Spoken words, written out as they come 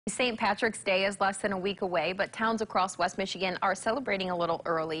St. Patrick's Day is less than a week away, but towns across West Michigan are celebrating a little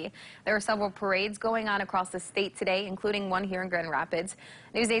early. There are several parades going on across the state today, including one here in Grand Rapids.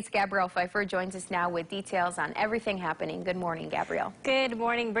 News 8's Gabrielle Pfeiffer joins us now with details on everything happening. Good morning, Gabrielle. Good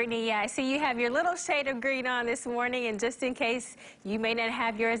morning, Brittany. Yeah, I see you have your little shade of green on this morning, and just in case you may not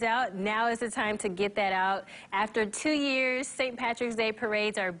have yours out, now is the time to get that out. After 2 years, St. Patrick's Day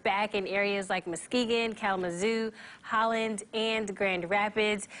parades are back in areas like Muskegon, Kalamazoo, Holland, and Grand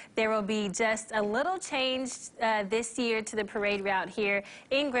Rapids. There will be just a little change this year to the parade route here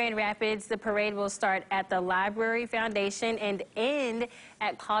in Grand Rapids. The parade will start at the Library Foundation and end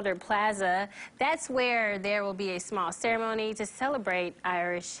at Calder Plaza. That's where there will be a small ceremony to celebrate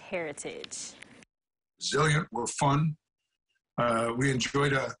Irish heritage. Resilient, we're fun. We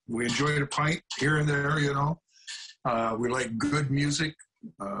enjoyed a pint here and there, you know. We like good music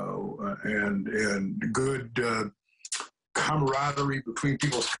and good camaraderie between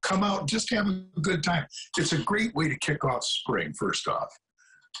people. Come out and just have a good time. It's a great way to kick off spring, first off,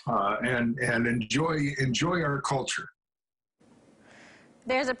 and enjoy our culture.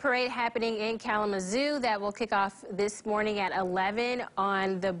 There's a parade happening in Kalamazoo that will kick off this morning at 11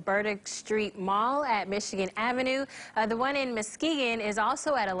 on the Burdick Street Mall at Michigan Avenue. The one in Muskegon is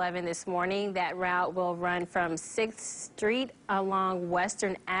also at 11 this morning. That route will run from 6th Street along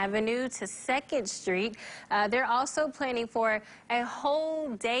Western Avenue to 2nd Street. They're also planning for a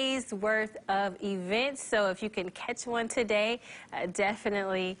whole day's worth of events, so if you can catch one today,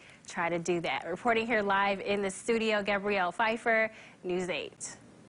 definitely try to do that. Reporting here live in the studio, Gabrielle Pfeiffer, News 8.